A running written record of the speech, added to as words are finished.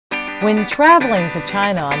When traveling to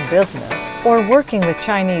China on business or working with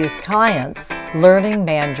Chinese clients, learning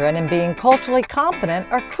Mandarin and being culturally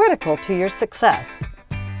competent are critical to your success.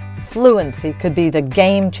 Fluency could be the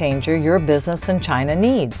game changer your business in China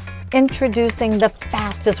needs. Introducing the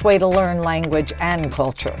fastest way to learn language and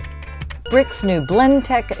culture. Bric's new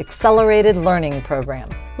BlendTech Accelerated Learning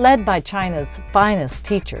Programs. Led by China's finest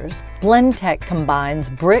teachers, BlendTech combines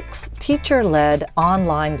Bric's teacher-led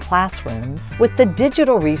online classrooms with the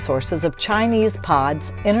digital resources of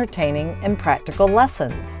ChinesePod's entertaining and practical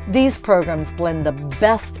lessons. These programs blend the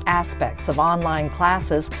best aspects of online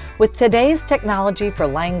classes with today's technology for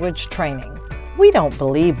language training. We don't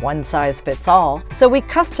believe one size fits all, so we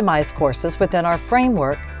customize courses within our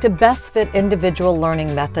framework to best fit individual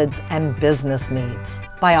learning methods and business needs.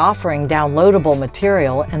 By offering downloadable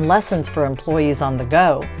material and lessons for employees on the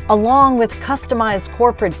go, along with customized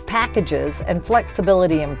corporate packages and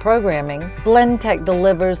flexibility in programming, BlendTech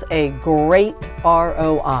delivers a great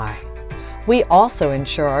ROI. We also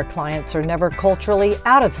ensure our clients are never culturally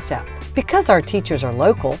out of step. Because our teachers are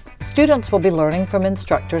local, students will be learning from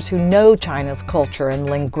instructors who know China's culture and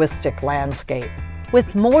linguistic landscape.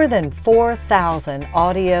 With more than 4,000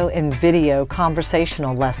 audio and video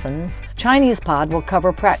conversational lessons, ChinesePod will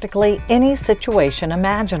cover practically any situation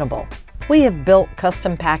imaginable. We have built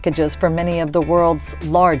custom packages for many of the world's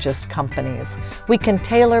largest companies. We can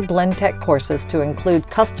tailor BlendTech courses to include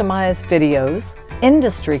customized videos,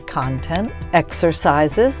 industry content,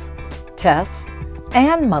 exercises, tests,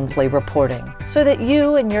 and monthly reporting, so that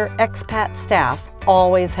you and your expat staff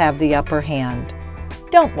always have the upper hand.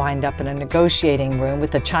 Don't wind up in a negotiating room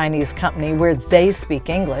with a Chinese company where they speak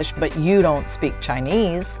English but you don't speak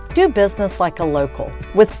Chinese. Do business like a local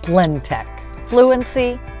with BlendTech.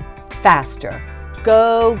 Fluency, faster.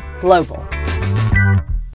 Go global.